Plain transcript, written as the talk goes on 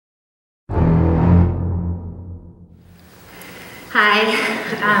Hi.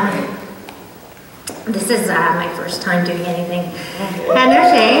 This is my first time doing anything. And no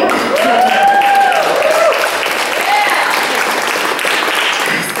shame.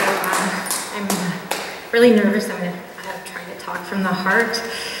 So I'm really nervous. I'm going to try to talk from the heart.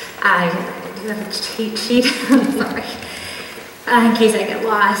 I do have a cheat sheet. I'm sorry. In case I get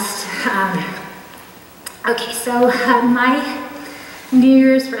lost. Okay, so my New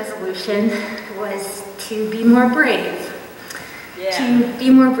Year's resolution was to be more brave. To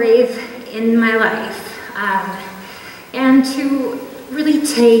be more brave in my life, and to really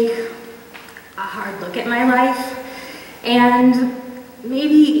take a hard look at my life, and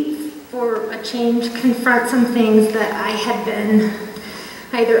maybe for a change confront some things that I had been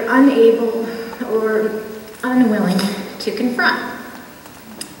either unable or unwilling to confront.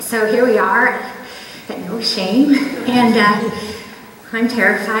 So here we are at no shame, and I'm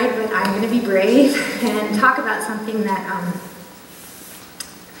terrified, but I'm going to be brave and talk about something that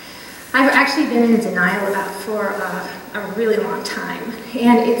I've actually been in denial about for a really long time,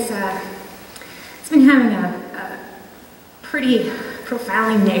 and it's been having a pretty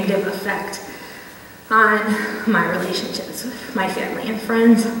profoundly negative effect on my relationships with my family and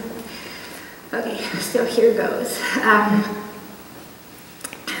friends. Okay, so here goes.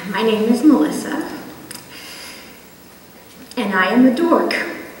 My name is Melissa, and I am a dork.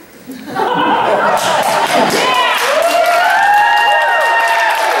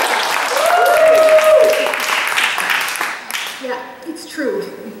 True.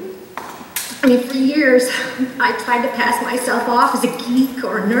 I mean, for years, I tried to pass myself off as a geek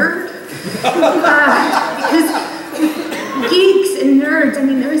or a nerd. Because geeks and nerds, I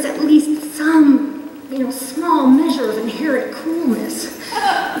mean, there's at least some, small measure of inherent coolness.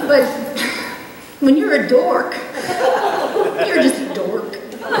 But when you're a dork, you're just a dork.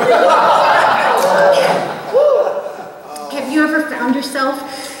 Have you ever found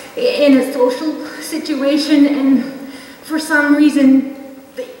yourself in a social situation and for some reason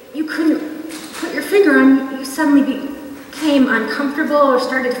that you couldn't put your finger on, you suddenly became uncomfortable or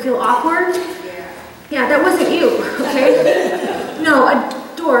started to feel awkward? Yeah, that wasn't you, okay? No, a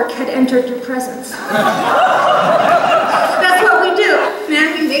dork had entered your presence. That's what we do,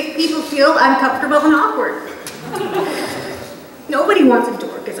 man. We make people feel uncomfortable and awkward. Nobody wants a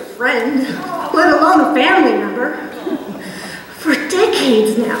dork as a friend, let alone a family member. For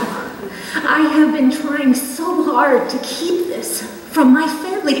decades now, I have been trying so hard to keep this from my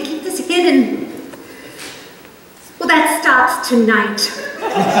family, to keep this hidden. Well, that stops tonight.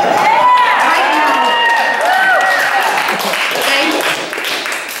 Right now. Okay?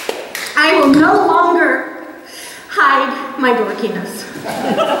 I will no longer hide my dorkiness.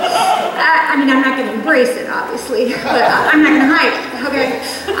 I mean, I'm not going to embrace it, obviously, but I'm not going to hide it, okay?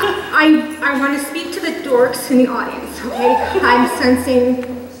 I want to speak to the dorks in the audience, okay? I'm sensing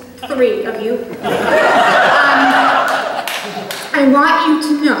 3 of you. I want you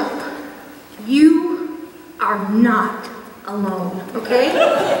to know, you are not alone, okay?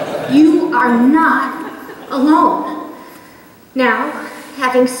 You are not alone. Now,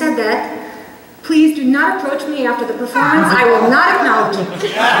 having said that, please do not approach me after the performance. I will not acknowledge you,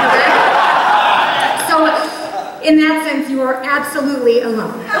 okay? So, in that sense, you are absolutely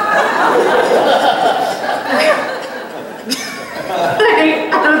alone.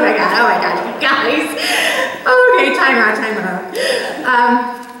 Oh my god, guys. Okay, time out.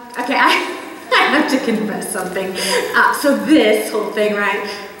 Okay, I have to confess something. So this whole thing, right,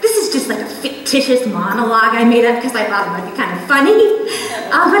 this is just like a fictitious monologue I made up because I thought it might be kind of funny.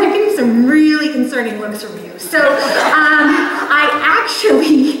 But I'm getting some really concerning looks from you. So, I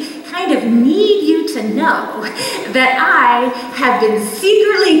actually kind of need you to know that I have been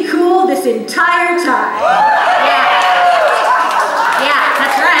secretly cool this entire time. Yeah,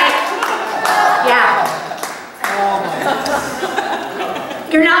 that's right. Yeah.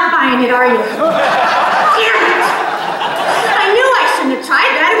 You're not buying it, are you?